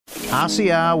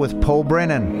RCR with Paul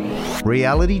Brennan,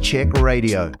 Reality Check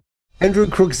Radio. Andrew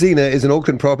KRUKZIENER is an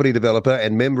Auckland property developer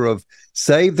and member of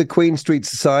Save the Queen Street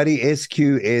Society,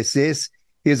 SQSS.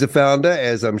 He is a founder,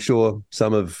 as I'm sure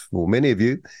many of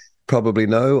you probably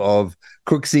know, of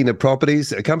KRUKZIENER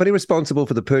Properties, a company responsible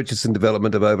for the purchase and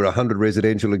development of over 100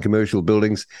 residential and commercial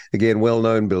buildings, again,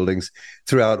 well-known buildings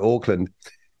throughout Auckland.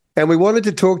 And we wanted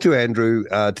to talk to Andrew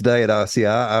today at RCR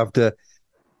after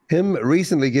him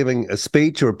recently giving a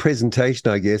speech or a presentation,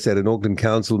 I guess, at an Auckland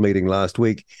Council meeting last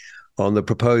week on the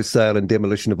proposed sale and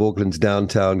demolition of Auckland's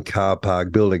downtown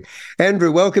Carpark building.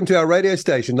 Andrew, welcome to our radio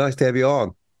station. Nice to have you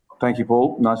on. Thank you,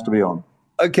 Paul. Nice to be on.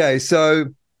 Okay, so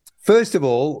first of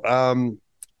all,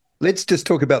 let's just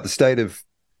talk about the state of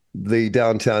the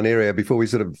downtown area before we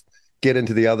sort of get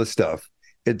into the other stuff.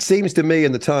 It seems to me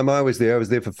in the time I was there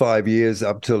for 5 years,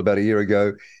 up till about a year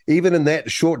ago. Even in that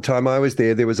short time I was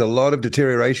there was a lot of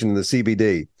deterioration in the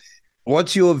CBD.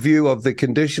 What's your view of the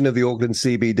condition of the Auckland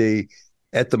CBD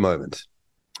at the moment?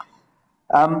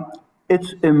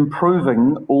 It's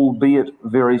improving, albeit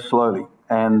very slowly.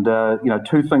 And,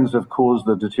 two things have caused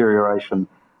the deterioration.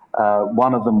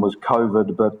 One of them was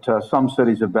COVID, but some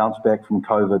cities have bounced back from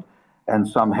COVID and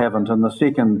some haven't. And the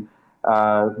second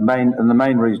the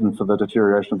main reason for the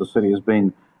deterioration of the city has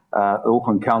been the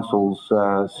Auckland Council's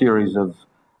series of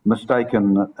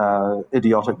mistaken,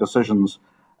 idiotic decisions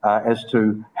as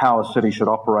to how a city should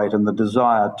operate, and the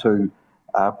desire to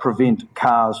prevent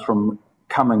cars from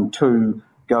coming to,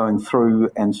 going through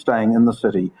and staying in the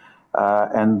city.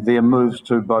 And their moves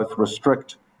to both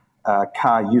restrict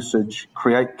car usage,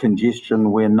 create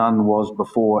congestion where none was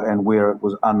before and where it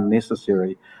was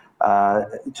unnecessary,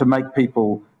 to make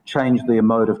people change their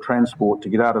mode of transport to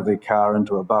get out of their car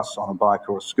into a bus, on a bike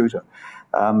or a scooter.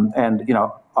 I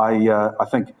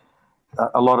think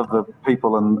a lot of the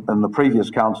people in the previous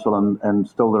council, and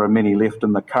still there are many left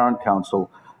in the current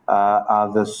council,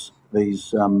 are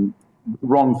these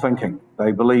wrong thinking.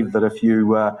 They believe that if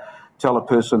you tell a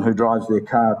person who drives their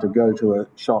car to go to a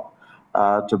shop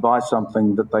to buy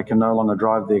something, that they can no longer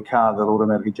drive their car, they'll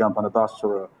automatically jump on a bus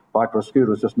or a bike or a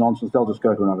scooter. It's just nonsense. They'll just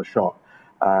go to another shop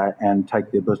and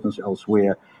take their business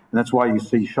elsewhere. And that's why you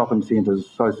see shopping centres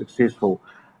so successful,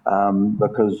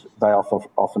 because they offer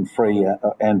often free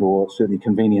and or certainly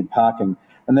convenient parking.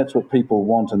 And that's what people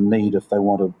want and need if they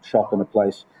want to shop in a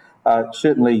place.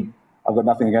 Certainly, I've got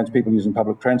nothing against people using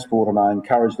public transport, and I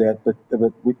encourage that, but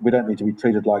we don't need to be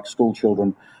treated like school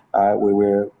children where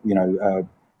we're,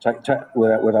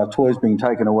 with our toys being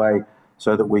taken away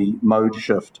so that we mode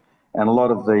shift. And a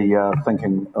lot of the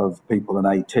thinking of people in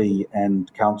AT and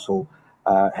council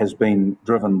has been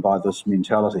driven by this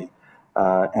mentality,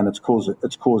 and it's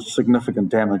caused significant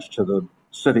damage to the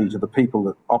city, to the people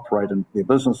that operate in their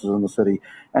businesses in the city,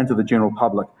 and to the general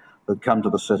public that come to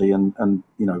the city. And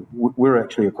we're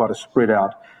actually quite a spread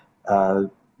out,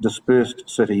 dispersed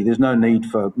city. There's no need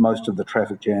for most of the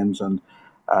traffic jams and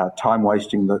time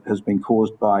wasting that has been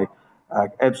caused by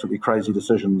absolutely crazy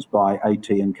decisions by AT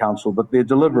and council, but they're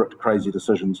deliberate crazy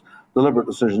decisions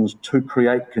to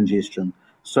create congestion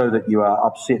so that you are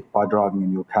upset by driving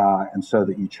in your car and so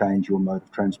that you change your mode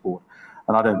of transport.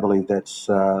 And I don't believe that's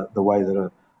the way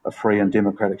that a free and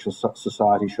democratic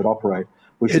society should operate.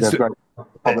 We should have great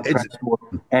public transport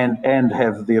and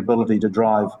have the ability to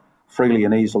drive freely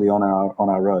and easily on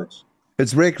our roads.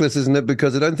 It's reckless, isn't it?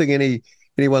 Because I don't think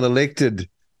anyone elected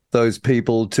those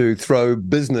people to throw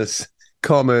business,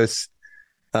 commerce,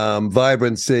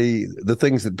 vibrancy, the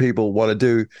things that people want to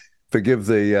do, forgive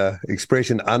the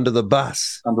expression, under the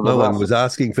bus. No one was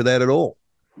asking for that at all.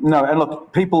 No, and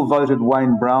look, people voted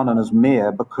Wayne Brown in as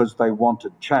mayor because they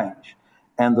wanted change.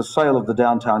 And the sale of the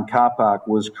downtown car park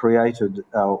was created,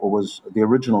 the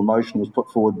original motion was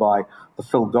put forward by the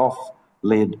Phil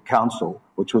Goff-led council,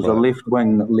 which was a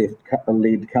left-wing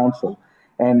led council.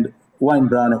 And Wayne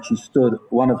Brown actually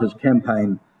one of his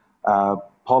campaign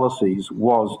policies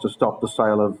was to stop the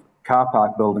sale of car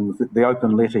park buildings. The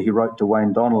open letter he wrote to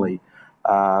Wayne Donnelly,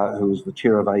 who was the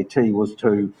chair of AT, was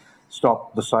to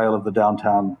stop the sale of the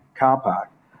downtown car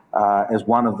park as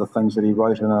one of the things that he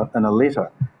wrote in a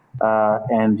letter.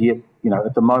 And yet,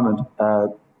 at the moment, I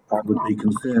would be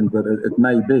concerned, but it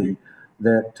may be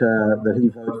that he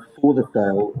voted for the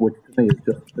sale, which to me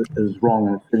is wrong,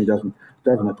 and it certainly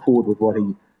doesn't accord with what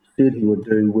he said he would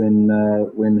do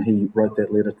when he wrote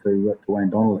that letter to Wayne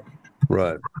Donnelly.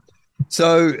 Right.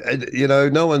 So,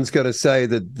 no one's going to say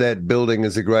that building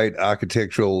is a great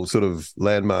architectural sort of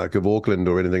landmark of Auckland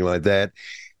or anything like that.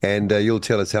 And you'll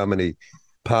tell us how many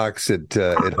parks it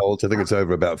holds. I think it's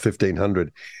over about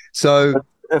 1,500. So,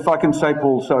 if I can say,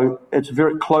 Paul, so it's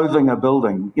very clothing a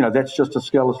building. That's just a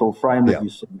skeletal frame that you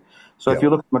see. So if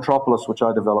you look at Metropolis, which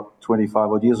I developed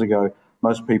 25 odd years ago,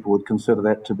 most people would consider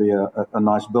that to be a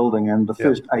nice building, and the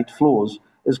first 8 floors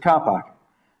is car park.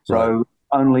 So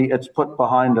only it's put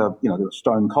behind the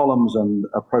stone columns and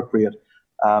appropriate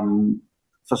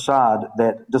facade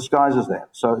that disguises that.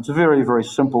 So it's a very, very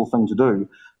simple thing to do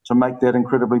to make that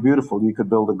incredibly beautiful. You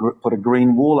could put a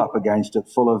green wall up against it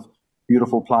full of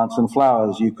beautiful plants and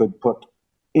flowers. You could put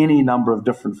any number of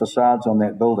different facades on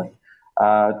that building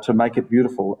to make it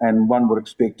beautiful. And one would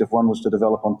expect, if one was to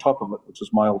develop on top of it, which is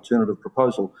my alternative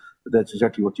proposal, that's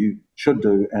exactly what you should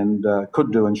do and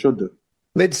could do and should do.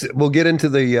 We'll get into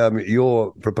the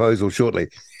your proposal shortly.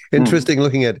 Interesting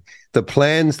looking at the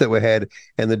plans that were had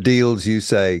and the deals you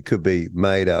say could be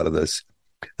made out of this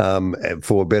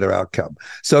for a better outcome.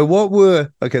 So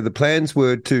the plans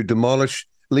were to demolish,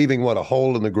 leaving a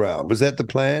hole in the ground. Was that the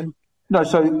plan? No,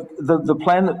 so the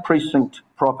plan that Precinct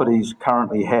Properties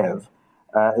currently have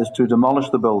is to demolish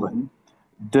the building,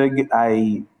 dig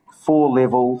a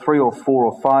 3 or 4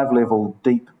 or 5 level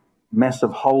deep,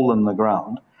 massive hole in the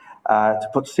ground, to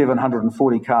put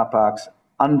 740 car parks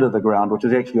under the ground, which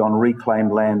is actually on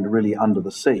reclaimed land really under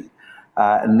the sea,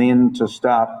 and then to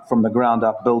start from the ground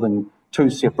up building 2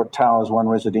 separate towers, one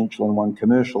residential and one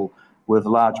commercial, with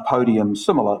large podiums,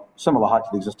 similar height to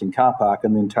the existing car park,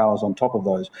 and then towers on top of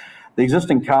those. The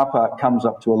existing car park comes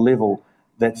up to a level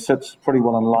that sits pretty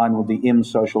well in line with the M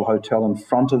Social Hotel in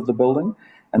front of the building.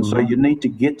 And so you need to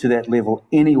get to that level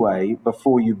anyway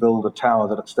before you build a tower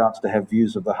that it starts to have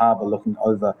views of the harbour looking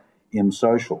over M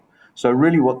Social. So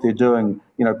really what they're doing,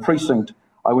 Precinct,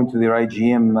 I went to their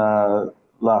AGM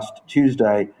last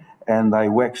Tuesday, and they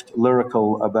waxed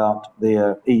lyrical about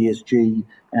their ESG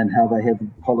and how they have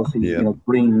policies,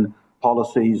 green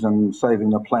policies and saving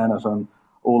the planet and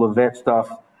all of that stuff.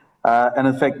 And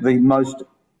in fact, the most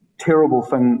terrible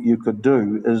thing you could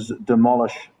do is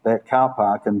demolish that car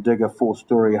park and dig a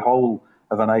 4-storey hole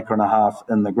of 1.5 acres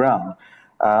in the ground.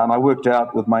 And I worked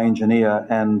out with my engineer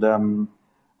and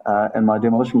my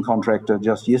demolition contractor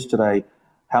just yesterday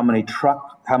how many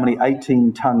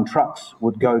 18-ton trucks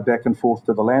would go back and forth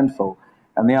to the landfill.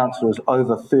 And the answer is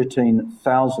over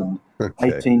 13,000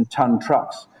 18-ton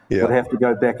trucks would have to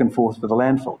go back and forth to the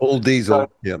landfill. All diesel.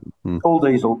 All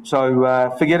diesel.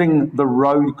 So forgetting the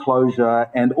road closure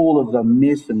and all of the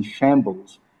mess and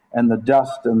shambles and the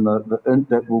dust and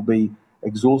that will be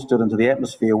exhausted into the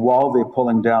atmosphere while they're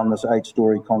pulling down this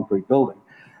 8-storey concrete building,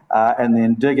 and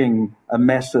then digging a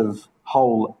massive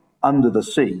hole under the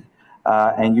sea,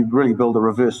 and you really build a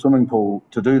reverse swimming pool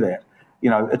to do that.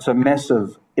 It's a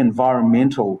massive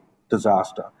environmental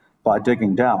disaster by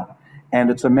digging down, and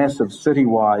it's a massive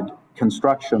citywide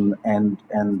construction and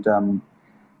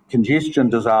congestion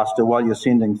disaster while you're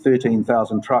sending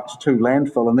 13,000 trucks to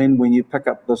landfill. And then when you pick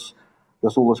up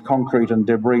all this concrete and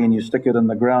debris and you stick it in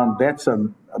the ground, that's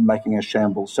making a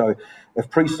shambles. So if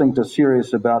Precinct is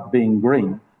serious about being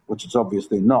green, which it's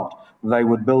obviously not, they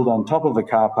would build on top of the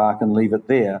car park and leave it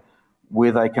there,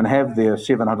 where they can have their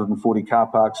 740 car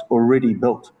parks already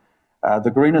built.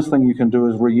 The greenest thing you can do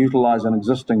is reutilize an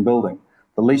existing building.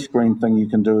 The least green thing you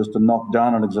can do is to knock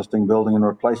down an existing building and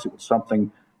replace it with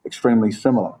something extremely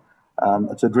similar.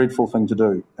 It's a dreadful thing to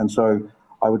do. And so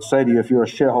I would say to you, if you're a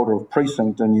shareholder of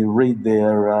Precinct and you read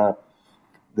their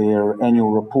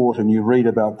annual report and you read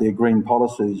about their green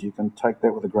policies, you can take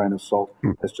that with a grain of salt.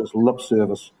 It's just lip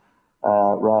service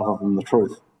rather than the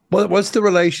truth. Well, what's the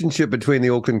relationship between the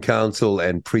Auckland Council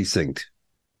and Precinct?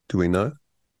 Do we know?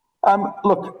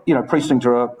 Look, Precinct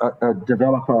are a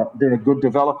developer. They're a good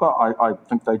developer. I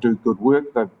think they do good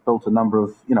work. They've built a number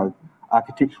of,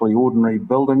 architecturally ordinary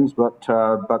buildings, but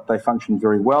they function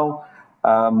very well. They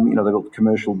built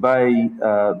Commercial Bay.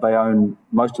 They own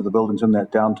most of the buildings in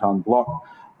that downtown block,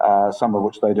 some of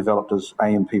which they developed as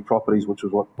AMP properties, which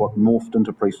is what morphed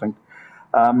into Precinct.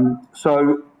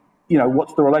 So,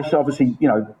 what's the relationship? Obviously,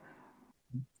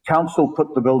 Council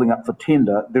put the building up for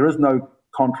tender. There is no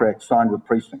contract signed with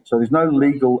Precinct. So there's no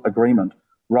legal agreement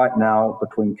right now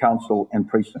between Council and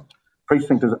Precinct.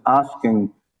 Precinct is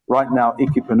asking right now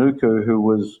Ike Panuku, who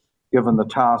was given the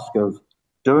task of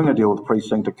doing a deal with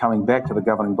Precinct, are coming back to the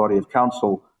governing body of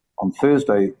Council on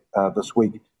Thursday this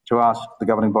week to ask the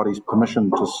governing body's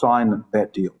permission to sign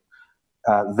that deal.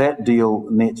 That deal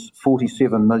nets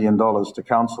 $47 million to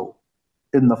Council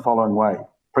in the following way.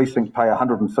 Precinct pay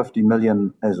 $150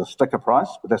 million as a sticker price,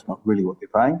 but that's not really what they're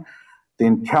paying.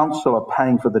 Then Council are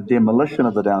paying for the demolition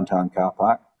of the downtown car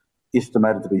park,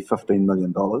 estimated to be $15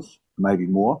 million, maybe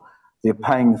more. They're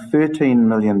paying $13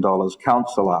 million,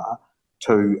 Council are,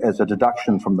 as a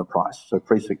deduction from the price, so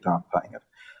Precinct aren't paying it,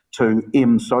 to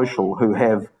M Social, who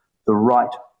have the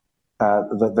right,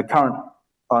 the current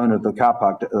owner of the car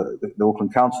park, the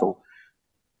Auckland Council,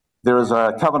 there is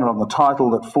a covenant on the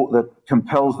title that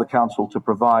compels the council to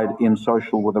provide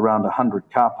M-Social with around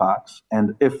 100 car parks,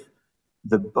 and if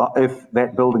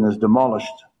that building is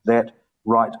demolished, that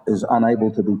right is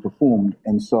unable to be performed,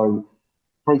 and so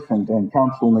Precinct and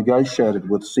Council negotiated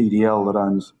with CDL that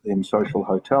owns the M-Social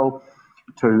Hotel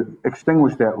to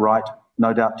extinguish that right,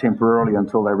 no doubt temporarily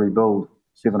until they rebuild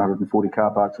 740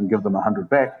 car parks and give them 100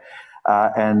 back.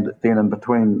 And then in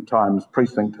between times,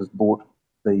 Precinct has bought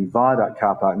the Viaduct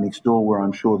car park next door, where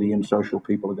I'm sure the M-Social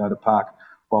people are going to park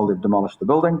while they've demolished the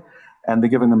building. And they're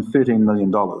giving them $13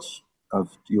 million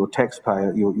of your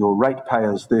taxpayer, your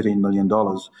ratepayers $13 million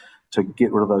to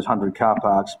get rid of those 100 car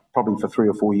parks, probably for 3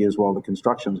 or 4 years while the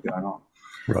construction's going on.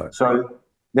 Right. So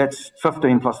that's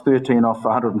 15 plus 13 off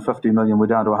 150 million. We're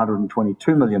down to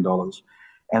 $122 million.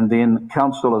 And then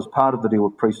Council, as part of the deal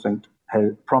with Precinct,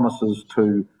 promises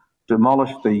to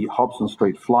demolish the Hobson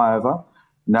Street flyover,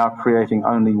 now creating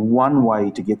only one way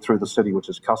to get through the city, which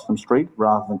is Custom Street,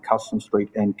 rather than Custom Street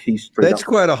and Key Street. That's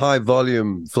quite a high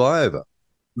volume flyover.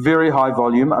 Very high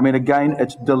volume. I mean, again,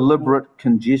 it's deliberate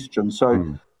congestion.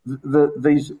 So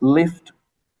these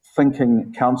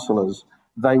left-thinking councillors,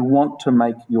 they want to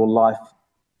make your life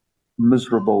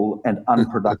miserable and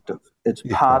unproductive. It's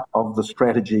part of the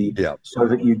strategy so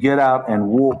that you get out and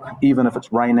walk, even if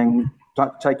it's raining,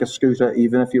 take a scooter,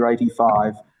 even if you're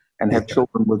 85 and have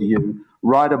children with you,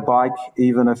 ride a bike,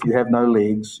 even if you have no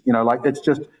legs,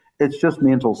 it's just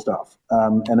mental stuff.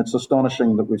 And it's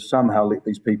astonishing that we've somehow let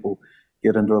these people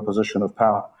get into a position of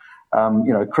power.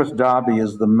 Chris Darby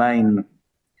is the main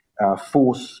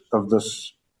force of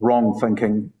this wrong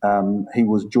thinking. He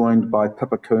was joined by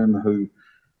Pippa Coombe, who,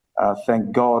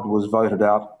 thank God, was voted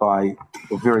out by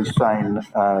a very sane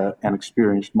and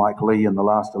experienced Mike Lee in the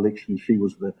last election. She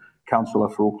was the councillor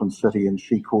for Auckland City, and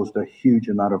she caused a huge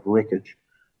amount of wreckage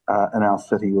in our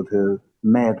city with her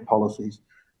mad policies.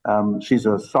 She's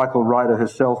a cycle rider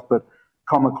herself, but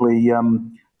comically,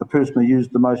 the person who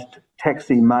used the most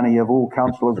taxi money of all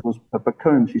councillors was Pippa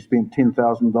Coombe. She spent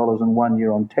 $10,000 in 1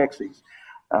 year on taxis.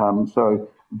 So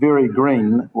very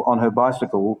green on her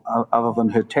bicycle, other than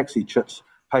her taxi chits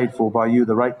paid for by you,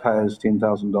 the ratepayers,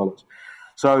 $10,000.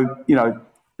 So,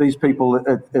 these people,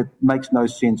 it makes no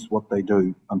sense what they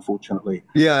do, unfortunately.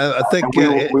 Yeah, I think we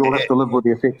all have to live with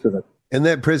the effects of it. In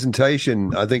that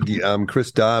presentation, I think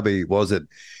Chris Darby,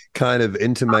 kind of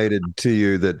intimated to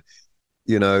you that,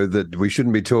 that we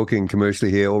shouldn't be talking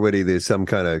commercially here. Already there's some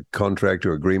kind of contract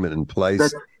or agreement in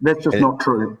place. That's just not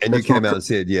true. And you came out and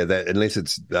said, that unless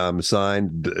it's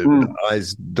signed,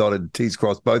 I's dotted, T's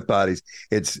crossed, both parties,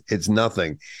 it's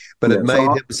nothing. But it made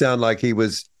him sound like he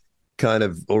was kind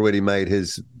of already made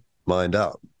his mind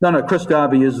up. No, Chris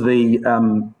Darby is the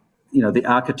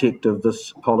architect of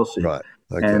this policy. Right.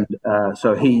 Okay. And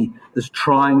so he is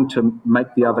trying to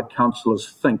make the other councillors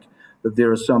think that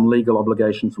there is some legal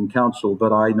obligation from council.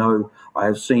 But I know I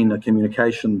have seen a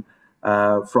communication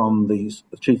from the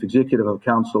chief executive of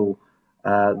council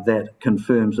that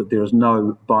confirms that there is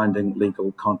no binding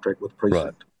legal contract with Precinct.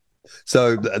 Right.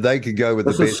 So they could go with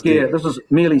this the is best. Scare. This is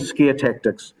merely scare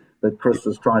tactics that Chris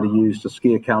is trying to use to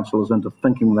scare councillors into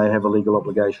thinking they have a legal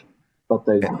obligation. But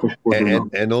they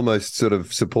and almost sort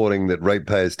of supporting that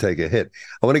ratepayers take a hit.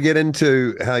 I want to get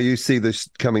into how you see this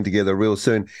coming together real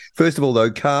soon. First of all, though,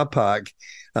 Carpark,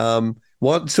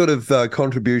 what sort of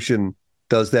contribution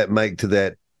does that make to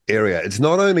that area? It's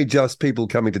not only just people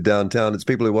coming to downtown, it's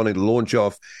people who wanting to launch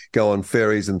off, go on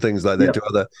ferries and things like that to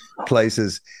other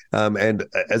places. And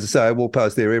as I say, I walk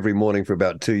past there every morning for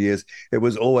about 2 years. It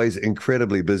was always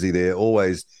incredibly busy there,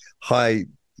 always high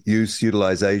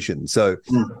utilization. So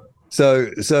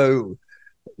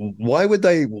why would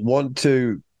they want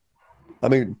to,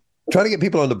 trying to get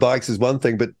people onto bikes is one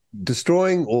thing, but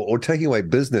destroying or taking away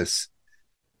business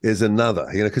is another,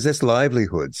 because that's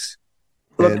livelihoods.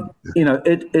 Look,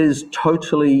 it is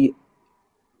totally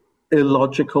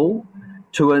illogical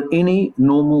to any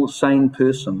normal, sane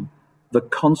person. The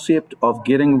concept of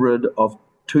getting rid of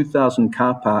 2,000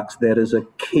 car parks, that is a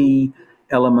key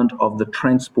element of the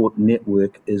transport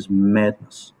network, is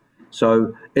madness.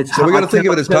 So we've got to think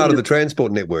of it as part of the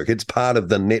transport network. It's part of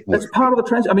the network. It's part of the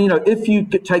transport.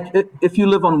 If you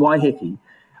live on Waiheke,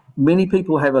 many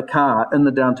people have a car in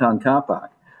the downtown car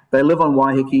park. They live on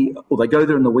Waiheke, or they go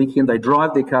there in the weekend. They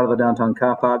drive their car to the downtown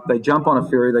car park. They jump on a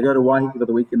ferry. They go to Waiheke for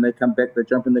the weekend. They come back. They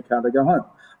jump in their car. They go home.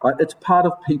 Right? It's part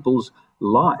of people's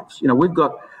lives. We've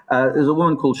got there's a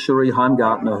woman called Cherie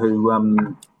Heimgartner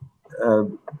who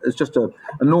is just a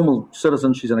normal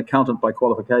citizen. She's an accountant by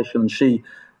qualification, and she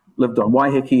lived on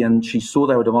Waiheke, and she saw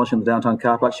they were demolishing the downtown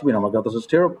car park. She went, "Oh my God, this is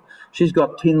terrible." She's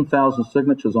got 10,000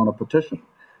 signatures on a petition.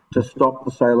 to stop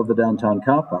the sale of the downtown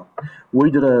car park.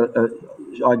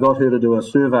 I got her to do a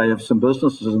survey of some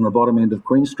businesses in the bottom end of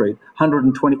Queen Street.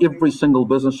 120, every single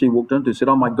business she walked into said,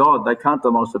 "Oh my God, they can't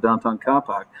demolish the downtown car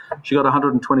park." She got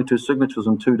 122 signatures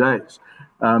in 2 days,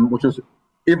 which is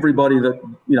everybody that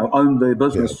owned their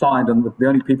business signed, and the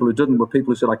only people who didn't were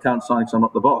people who said, "I can't sign because I'm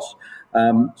not the boss."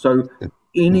 So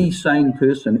any sane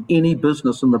person, any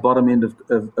business in the bottom end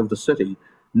of the city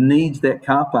needs that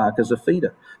car park as a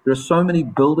feeder. There are so many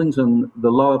buildings in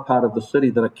the lower part of the city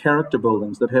that are character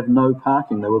buildings that have no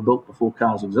parking. They were built before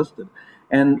cars existed.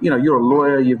 And, you're a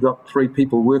lawyer, you've got 3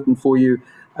 people working for you.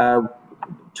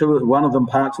 One of them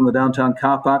parks in the downtown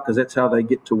car park because that's how they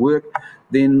get to work.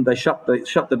 Then they shut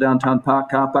the downtown car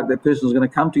park. That person's going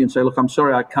to come to you and say, "Look, I'm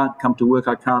sorry, I can't come to work.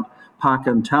 I can't park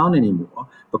in town anymore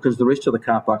because the rest of the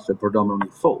car parks are predominantly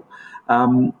full."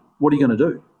 What are you going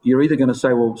to do? You're either going to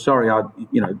say, "Well, sorry, I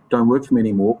don't work for me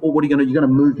anymore," or what are you going to do? You're going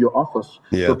to move your office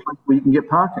to a place where you can get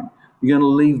parking. You're going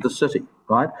to leave the city,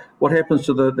 right? What happens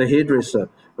to the hairdresser?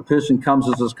 The person comes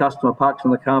as his customer, parks in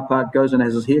the car park, goes and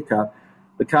has his hair cut.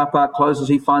 The car park closes,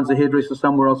 he finds a hairdresser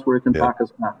somewhere else where he can park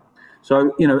his car.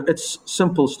 So, it's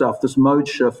simple stuff. This mode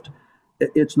shift,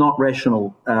 it's not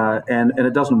rational, and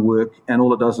it doesn't work, and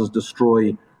all it does is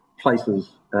destroy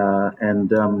places. Well,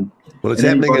 it's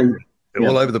happening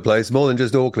all over the place, more than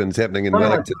just Auckland. It's happening in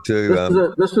Wellington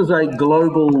too. This is a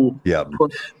global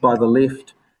push by the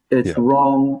left. It's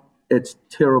wrong, it's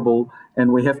terrible,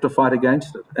 and we have to fight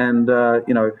against it. And,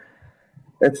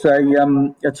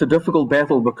 it's a difficult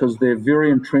battle because they're very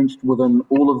entrenched within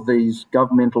all of these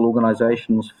governmental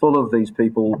organisations full of these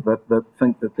people that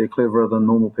think that they're cleverer than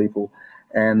normal people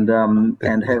and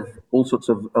have all sorts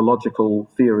of illogical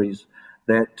theories.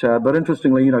 But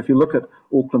interestingly, if you look at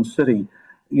Auckland City,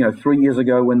 3 years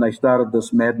ago when they started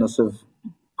this madness of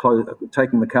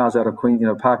taking the cars out of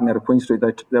parking out of Queen Street,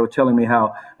 they were telling me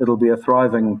how it'll be a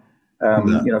thriving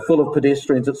full of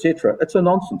pedestrians, etc. It's a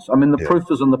nonsense. I mean, the proof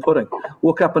is in the pudding.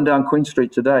 Walk up and down Queen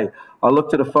Street today. I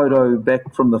looked at a photo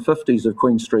back from the 50s of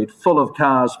Queen Street, full of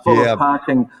cars, full of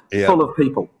parking, full of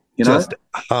people. Just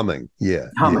humming.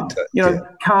 Humming.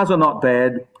 Cars are not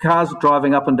bad. Cars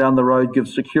driving up and down the road give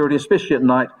security, especially at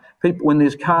night. People, when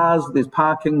there's cars, there's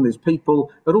parking, there's people.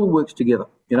 It all works together.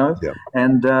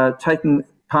 And taking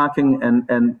parking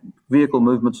and vehicle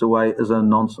movements away is a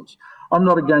nonsense. I'm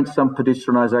not against some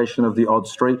pedestrianisation of the odd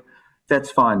street.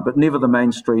 That's fine, but never the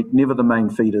main street, never the main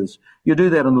feeders. You do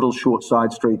that in little short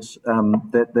side streets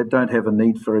that don't have a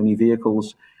need for any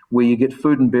vehicles, where you get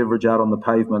food and beverage out on the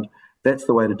pavement. That's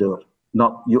the way to do it.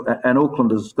 And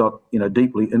Auckland has got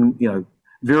deeply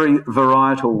very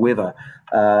varietal weather,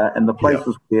 and the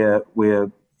places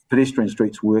where pedestrian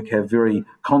streets work have very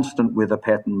constant weather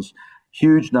patterns.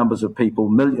 Huge numbers of people,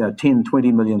 10,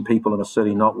 20 million people in a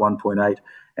city, not 1.8,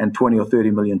 and 20 or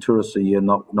 30 million tourists a year,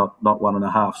 not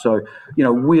 1.5. So,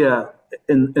 we're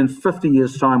in 50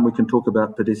 years' time, we can talk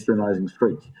about pedestrianising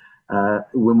streets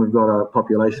when we've got a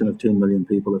population of 10 million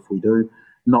people. If we do,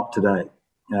 not today.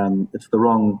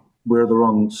 We're the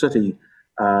wrong city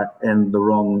and the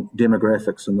wrong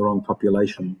demographics and the wrong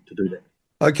population to do that.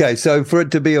 Okay, so for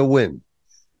it to be a win.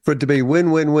 For it to be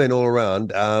win-win-win all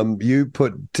around, you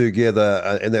put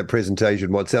together in that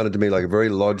presentation what sounded to me like a very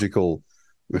logical,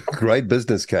 great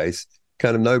business case,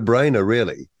 kind of no-brainer,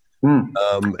 really.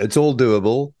 It's all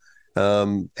doable,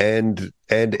 and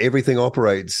everything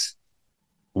operates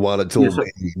while it's all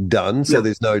being done, so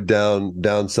there's no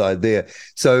downside there.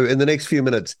 So in the next few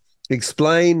minutes,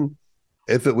 explain,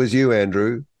 if it was you,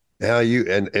 Andrew, how you,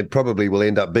 and it probably will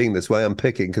end up being this way, I'm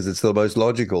picking because it's the most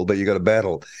logical, but you got to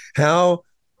battle.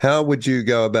 How would you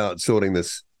go about sorting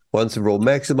this once and for all,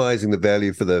 maximizing the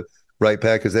value for the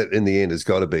ratepayer? Because that, in the end, has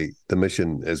got to be the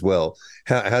mission as well.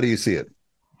 How do you see it?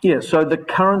 Yeah, so the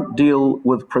current deal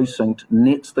with Precinct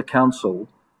nets the council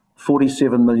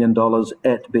 $47 million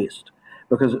at best.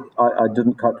 Because I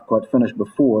didn't quite finish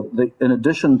before, in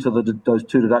addition to those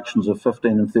two deductions of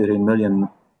 15 and 13 million,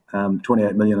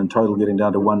 28 million in total, getting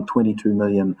down to 122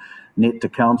 million net to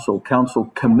council. Council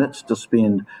commits to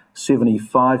spend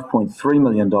 $75.3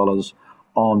 million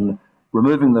on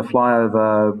removing the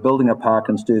flyover, building a park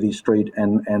in Sturdy Street,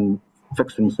 and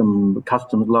fixing some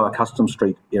lower custom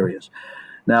street areas.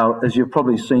 Now, as you've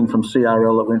probably seen from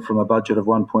CRL, it went from a budget of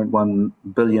 1.1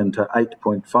 billion to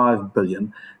 8.5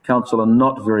 billion. Council are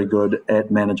not very good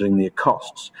at managing their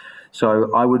costs.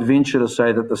 So I would venture to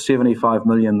say that the 75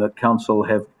 million that council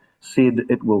have said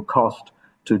it will cost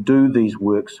to do these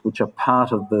works, which are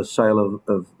part of the sale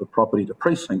of the property to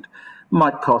Precinct,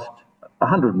 might cost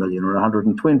 100 million or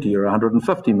 120 or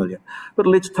 150 million. But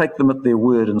let's take them at their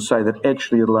word and say that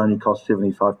actually it'll only cost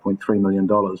 $75.3 million.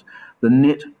 The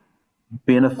net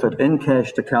benefit in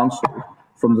cash to council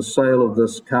from the sale of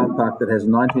this car park that has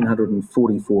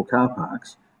 1,944 car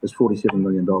parks is $47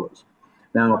 million.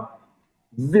 Now,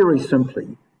 very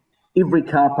simply, every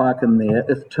car park in there,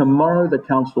 if tomorrow the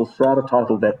council strata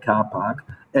titled that car park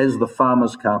as the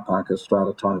farmer's car park is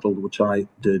strata titled, which I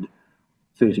did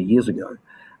 30 years ago,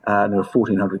 and there are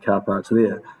 1,400 car parks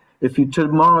there. If you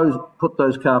tomorrow put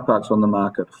those car parks on the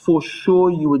market, for sure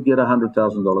you would get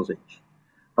 $100,000 each,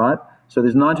 right? So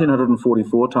there's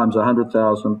 1,944 times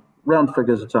 100,000, round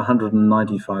figures, it's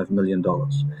 $195 million.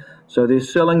 So they're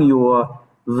selling your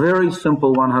very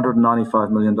simple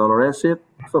 $195 million asset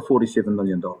for $47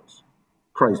 million.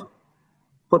 Crazy.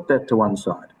 Put that to one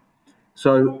side.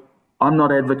 So I'm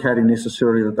not advocating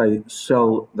necessarily that they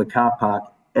sell the car park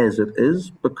as it is,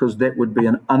 because that would be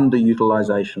an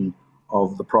underutilization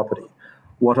of the property.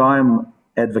 What I'm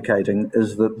advocating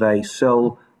is that they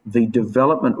sell the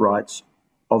development rights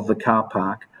of the car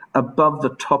park above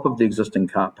the top of the existing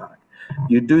car park.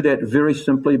 You do that very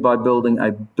simply by building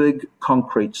a big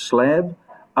concrete slab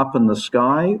up in the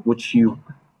sky, which you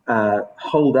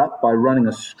hold up by running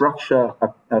a structure,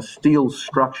 a steel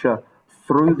structure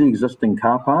through the existing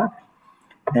car park,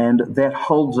 and that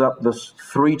holds up this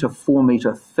 3 to 4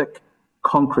 meter thick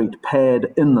concrete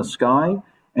pad in the sky,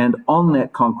 and on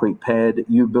that concrete pad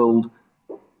you build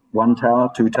 1 tower,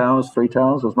 2 towers, 3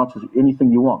 towers, as much as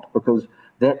anything you want, because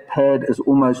that pad is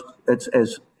it's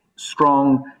as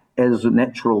strong as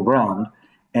natural ground,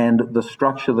 and the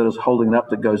structure that is holding it up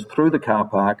that goes through the car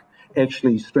park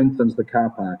actually strengthens the car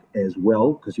park as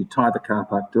well, because you tie the car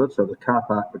park to it, so the car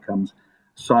park becomes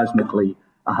seismically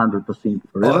 100%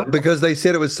 forever. Because they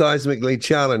said it was seismically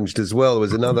challenged as well. It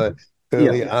was another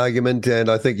early argument, and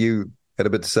I think you had a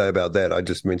bit to say about that. I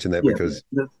just mentioned that because...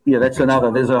 Yeah, that's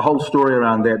another. There's a whole story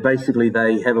around that. Basically,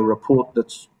 they have a report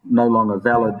that's no longer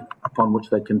valid, upon which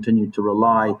they continue to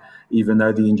rely, even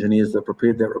though the engineers that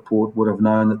prepared that report would have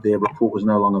known that their report was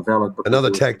no longer valid. Another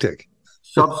tactic.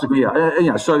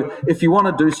 Subsequently, so if you want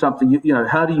to do something,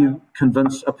 how do you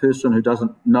convince a person who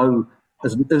doesn't know,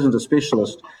 isn't a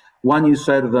specialist? One, you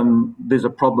say to them, there's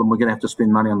a problem, we're going to have to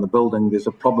spend money on the building, there's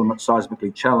a problem, it's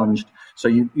seismically challenged. So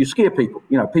you scare people.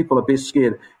 People are best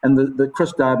scared. And the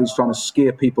Chris Darby's trying to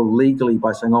scare people legally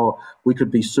by saying, oh, we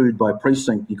could be sued by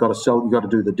precinct, you've got to sell, you've got to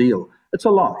do the deal. It's a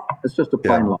lie. It's just a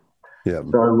plain lie. Yeah.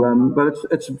 So, but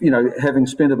it's having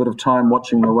spent a bit of time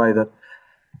watching the way that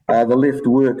the left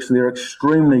works, they're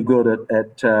extremely good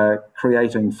at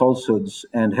creating falsehoods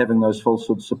and having those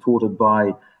falsehoods supported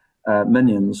by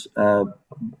minions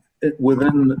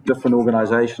within different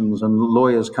organisations, and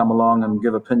lawyers come along and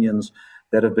give opinions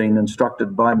that have been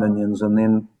instructed by minions, and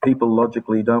then people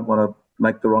logically don't want to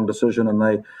make the wrong decision,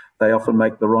 and they often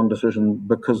make the wrong decision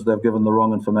because they've given the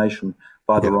wrong information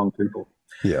by the wrong people.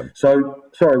 Yeah. So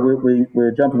sorry,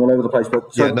 we're jumping all over the place,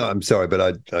 but I'm sorry,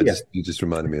 but you just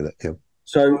reminded me of that. Yeah.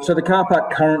 So the car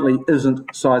park currently isn't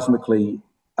seismically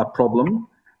a problem.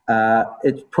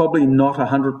 It's probably not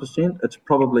 100%. It's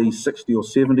probably 60 or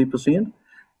 70%.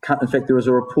 In fact, there is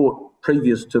a report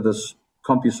previous to this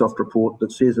CompuSoft report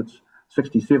that says it's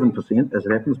 67%, as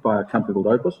it happens, by a company called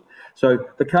Opus. So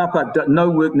the car park,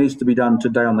 no work needs to be done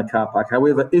today on the car park.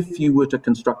 However, if you were to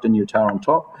construct a new tower on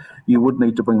top, you would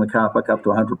need to bring the car park up to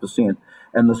 100%.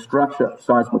 And the structure,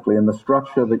 seismically, and the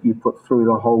structure that you put through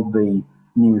to hold the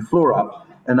new floor up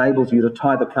enables you to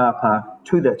tie the car park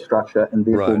to that structure and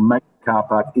therefore make the car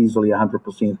park easily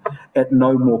 100% at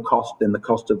no more cost than the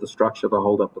cost of the structure to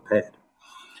hold up the pad.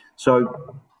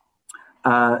 So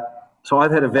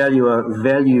I've had a valuer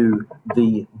value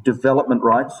the development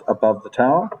rights above the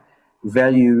tower,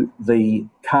 value the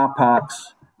car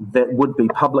parks that would be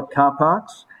public car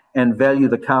parks, and value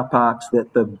the car parks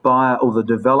that the buyer or the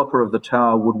developer of the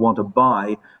tower would want to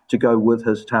buy to go with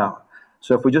his tower.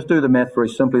 So if we just do the math very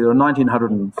simply, there are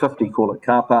 1,950, call it,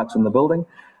 car parks in the building.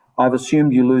 I've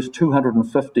assumed you lose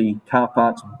 250 car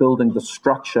parks building the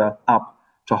structure up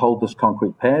to hold this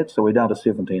concrete pad, so we're down to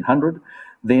 1,700.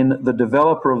 Then the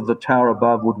developer of the tower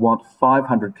above would want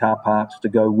 500 car parks to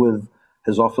go with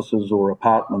his offices or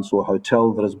apartments or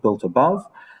hotel that is built above.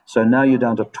 So now you're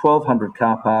down to 1,200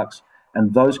 car parks,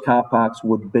 and those car parks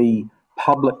would be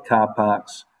public car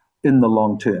parks in the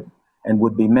long term and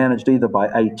would be managed either by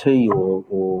AT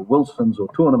or Wilson's or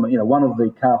Tournament, one of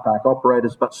the car park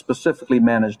operators, but specifically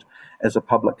managed as a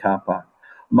public car park.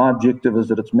 My objective is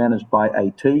that it's managed by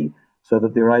AT so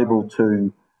that they're able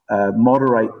to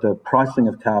moderate the pricing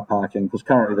of car parking, because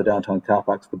currently the downtown car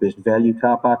park is the best value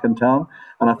car park in town,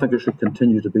 and I think it should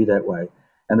continue to be that way.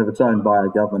 And if it's owned by a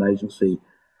government agency,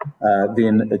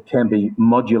 then it can be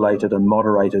modulated and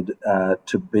moderated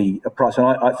to be a price.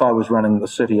 And if I was running the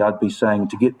city, I'd be saying,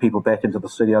 to get people back into the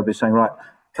city, I'd be saying, right,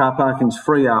 car parking's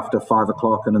free after 5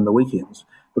 o'clock and in the weekends,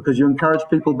 because you encourage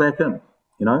people back in.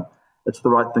 It's the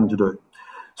right thing to do.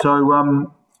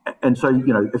 So,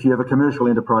 if you have a commercial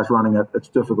enterprise running it, it's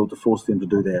difficult to force them to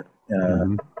do that.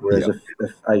 Whereas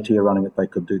if AT are running it, they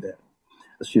could do that,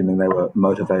 assuming they were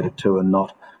motivated to and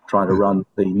not trying to run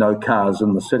the no cars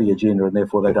in the city agenda, and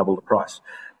therefore they double the price,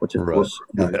 which of course.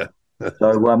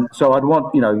 So I'd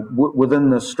want, within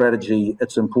this strategy,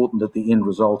 it's important that the end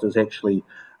result is actually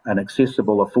an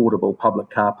accessible, affordable public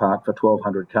car park for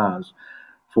 1,200 cars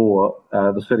for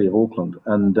the city of Auckland.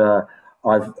 And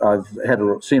I've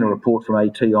seen a report from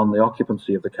AT on the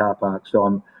occupancy of the car park. So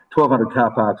 1,200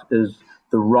 car parks is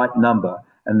the right number,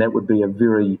 and that would be a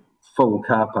very full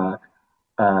car park.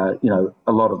 Almost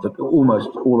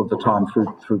all of the time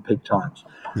through peak times.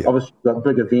 Yeah. Obviously, you've got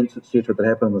big events, etc., that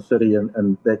happen in the city,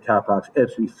 and that car park's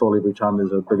absolutely full every time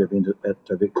there's a big event at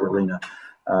Victor Arena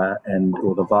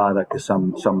or the Viaduct. There's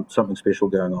something special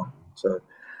going on. So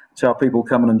it's how people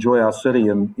come and enjoy our city,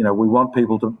 and we want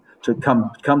people to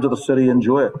come to the city,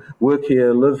 enjoy it, work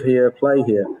here, live here, play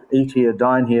here, eat here,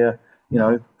 dine here.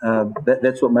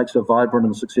 That's what makes a vibrant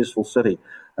and successful city.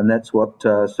 And that's what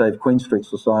Save Queen Street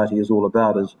Society is all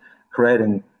about, is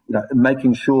creating,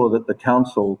 making sure that the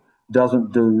council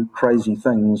doesn't do crazy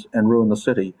things and ruin the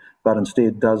city, but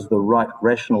instead does the right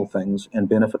rational things and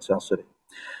benefits our city.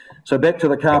 So back to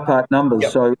the car park numbers.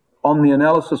 Yep. So on the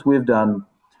analysis we've done,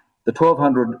 the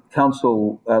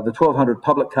 1,200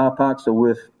 public car parks are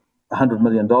worth $100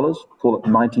 million, call it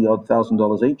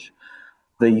 $90,000 each.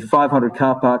 The 500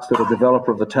 car parks that a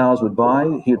developer of the towers would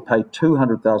buy, he'd pay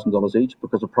 $200,000 each,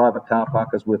 because a private car park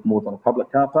is worth more than a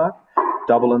public car park,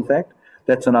 double in fact.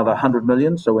 That's another 100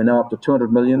 million, so we're now up to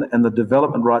 200 million, and the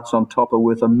development rights on top are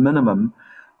worth a minimum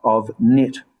of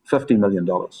net $50 million.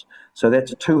 So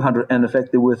that's 200, and in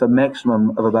fact they're worth a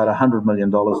maximum of about $100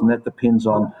 million, and that depends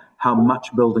on how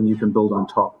much building you can build on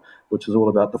top, which is all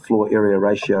about the floor area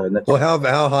ratio. And that's, well,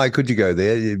 how high could you go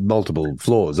there? Multiple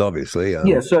floors, obviously.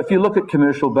 So if you look at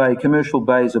Commercial Bay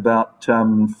is about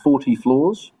 40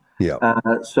 floors. Yeah.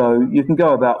 So you can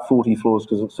go about 40 floors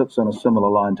because it sits on a similar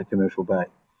line to Commercial Bay.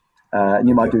 And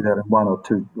you might do that in one or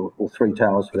two or three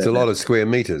towers. It's a lot of square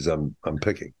meters I'm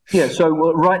picking. Yeah, so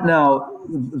right now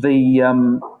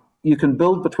you can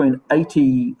build between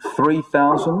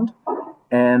 83,000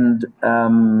 and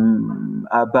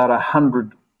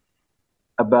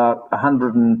about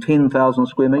 110,000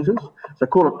 square meters. So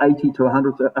call it 80 to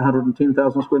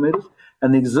 110,000 square meters.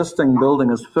 And the existing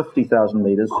building is 50,000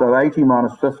 meters. So 80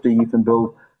 minus 50, you can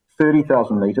build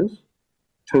 30,000 meters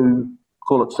to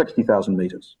call it 60,000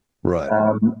 meters. Right.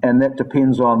 And that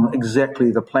depends on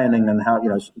exactly the planning and how,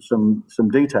 some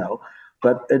detail.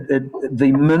 But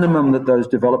the minimum that those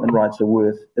development rights are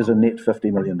worth is a net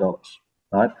 $50 million,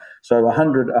 right? So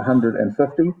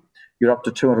 150, you're up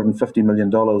to $250 million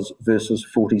versus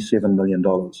 $47 million.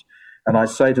 And I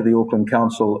say to the Auckland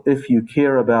Council, if you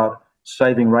care about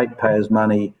saving ratepayers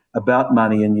money,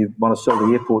 and you want to sell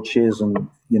the airport shares and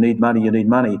you need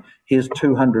money, here's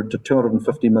 $200 to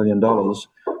 $250 million.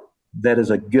 That is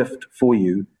a gift for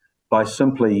you by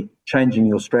simply changing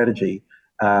your strategy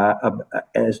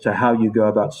as to how you go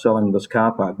about selling this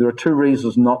car park. There are two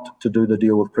reasons not to do the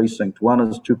deal with Precinct. One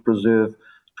is to preserve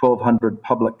 1,200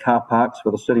 public car parks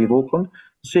for the City of Auckland.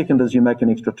 The second is you make an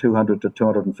extra $200 to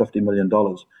 $250 million.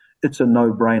 It's a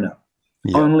no-brainer.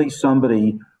 Yeah. Only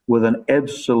somebody with an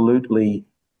absolutely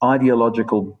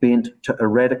ideological bent to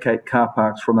eradicate car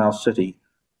parks from our city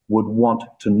would want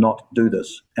to not do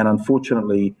this. And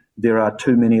unfortunately, there are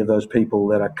too many of those people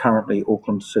that are currently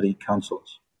Auckland City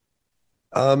councillors.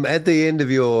 At the end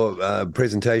of your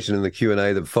presentation and the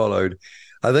Q&A that followed,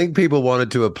 I think people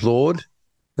wanted to applaud,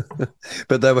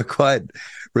 but they were quite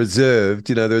reserved.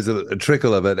 There was a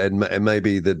trickle of it, and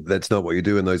maybe that's not what you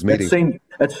do in those meetings.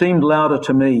 It seemed louder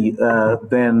to me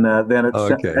than it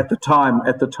at the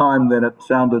time than it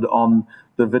sounded on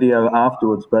the video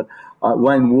afterwards. But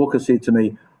Wayne Walker said to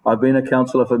me, "I've been a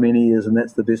councillor for many years, and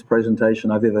that's the best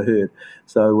presentation I've ever heard."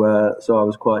 So I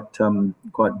was quite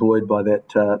buoyed by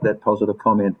that positive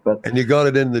comment. And you got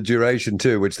it in the duration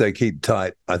too, which they keep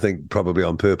tight, I think, probably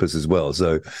on purpose as well.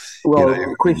 So,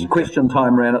 question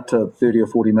time ran up to 30 or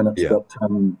 40 minutes. Yeah. But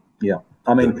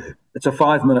I mean, it's a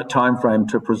 5-minute time frame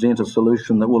to present a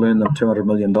solution that will earn them $200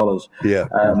 million. Yeah.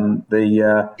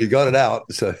 You got it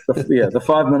out. So the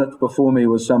 5 minutes before me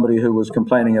was somebody who was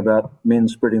complaining about men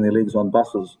spreading their legs on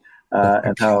buses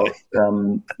and how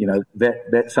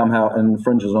that somehow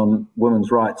infringes on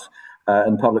women's rights.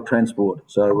 in public transport.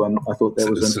 So I thought that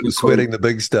was sweating the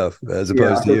big stuff as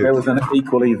opposed to you. That was an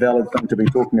equally valid thing to be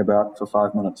talking about for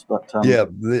 5 minutes. But there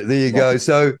you go.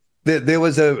 So there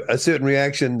was a certain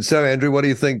reaction. So Andrew, what do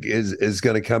you think is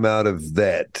going to come out of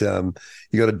that?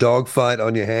 You got a dogfight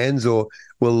on your hands, or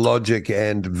will logic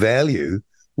and value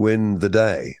win the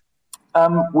day?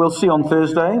 We'll see on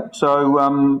Thursday.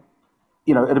 So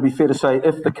it'll be fair to say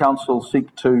if the council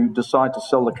seek to decide to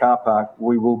sell the car park,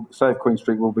 Save Queen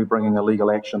Street will be bringing a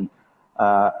legal action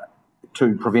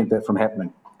to prevent that from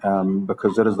happening,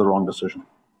 because it is the wrong decision.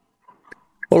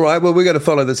 All right. Well, we're going to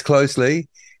follow this closely,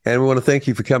 and we want to thank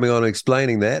you for coming on and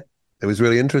explaining that. It was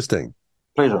really interesting.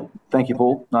 Pleasure. Thank you,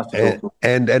 Paul. Nice to talk to you.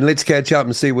 And let's catch up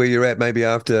and see where you're at maybe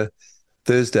after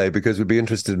Thursday, because we'd be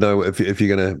interested to know if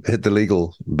you're going to hit the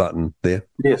legal button there.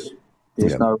 Yes.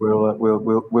 Yeah. No,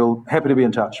 we'll happy to be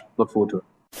in touch. Look forward to it.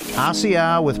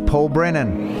 RCR with Paul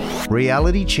Brennan,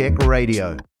 Reality Check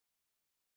Radio.